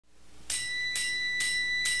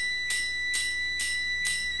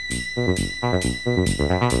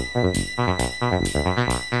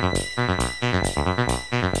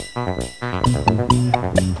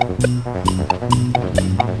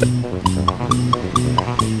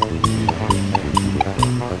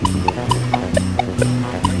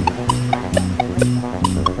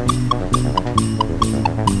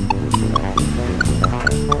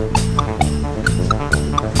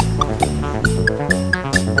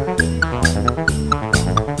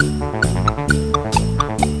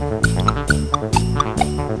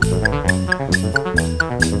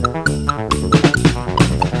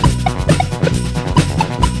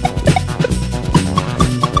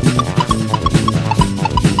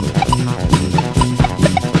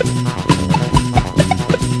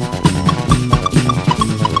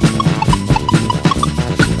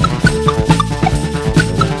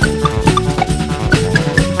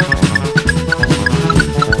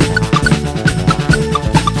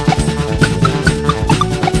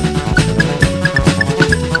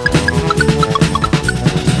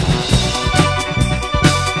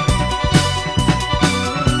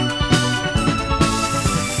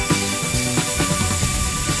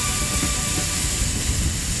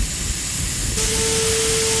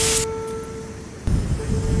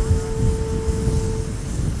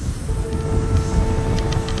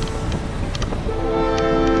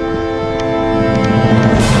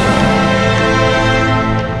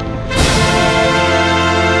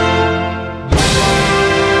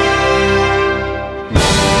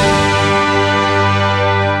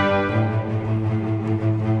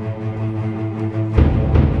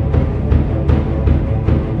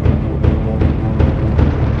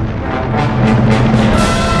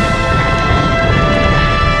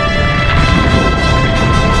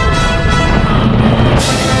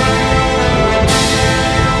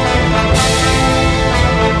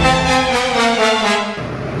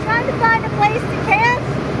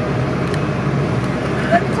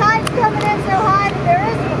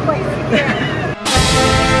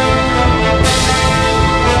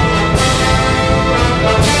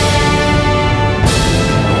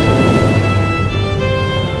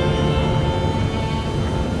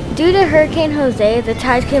Due to Hurricane Jose, the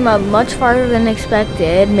tides came up much farther than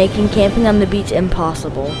expected, making camping on the beach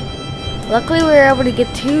impossible. Luckily, we were able to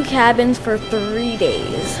get 2 cabins for 3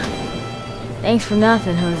 days. Thanks for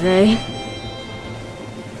nothing, Jose.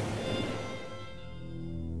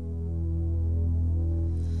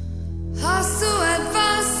 Hast du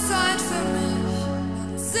etwas Zeit für mich?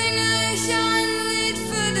 Dann singe ich ein Lied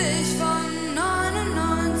für dich von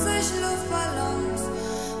 99 Luftballons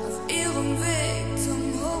auf ihrem Weg zum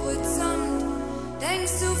Horizont.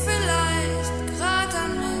 Denkst du vielleicht grad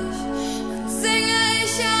an mich? Dann singe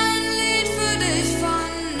ich ein Lied für dich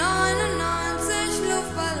von 99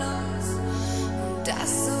 Luftballons und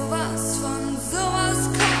dass sowas von sowas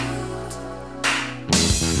kommt.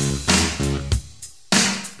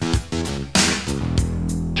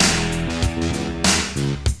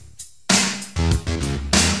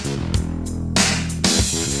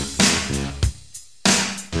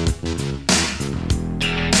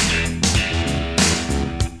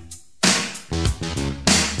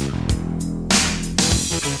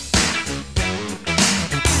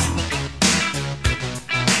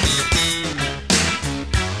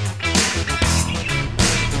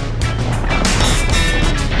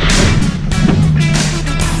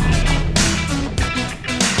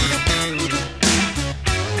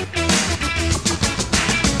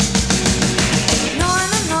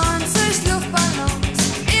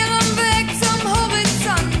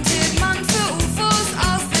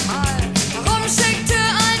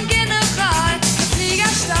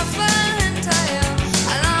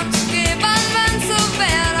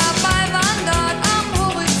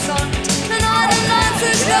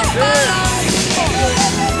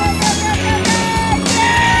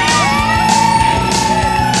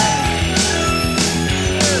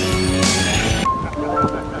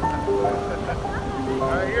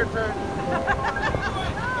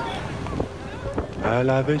 Elle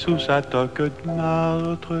avait sous sa toque de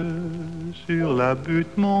martre, sur la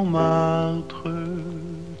butte Montmartre,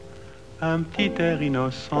 un petit air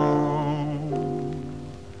innocent.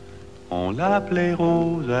 On l'appelait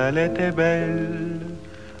Rose, elle était belle,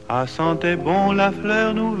 elle sentait bon la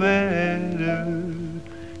fleur nouvelle,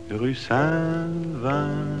 rue Saint-Vincent.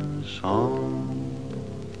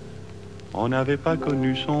 On n'avait pas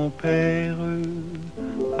connu son père,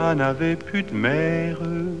 elle n'avait plus de mère.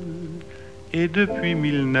 Et depuis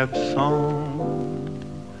 1900,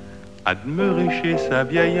 à demeurer chez sa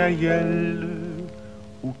vieille aïeule,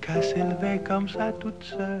 ou qu'elle s'élevait comme ça toute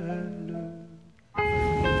seule.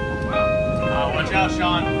 Watch out. out,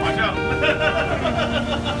 Sean. Watch out.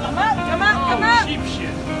 Come up. Sheep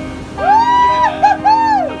shit. Woo!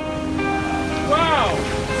 Wow.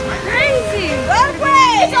 Crazy! Lovely!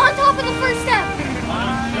 It's on top of the first step.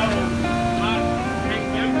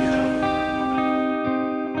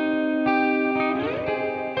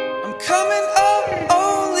 I'm coming up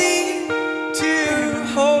only to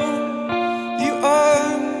hold you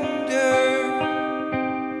under,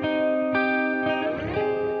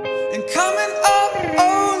 and coming up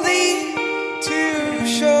only to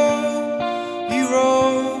show you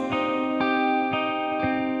wrong,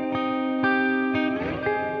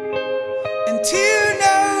 and to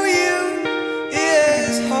know you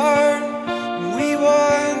is hard, and we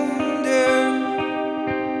wonder.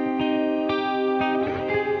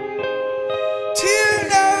 To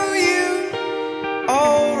know you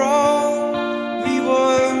all wrong, we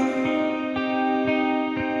won.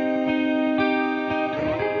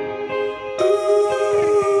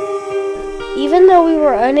 Even though we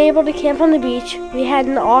were unable to camp on the beach, we had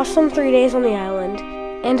an awesome 3 days on the island.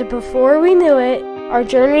 And before we knew it, our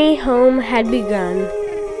journey home had begun.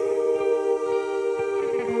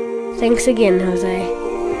 Thanks again, Jose.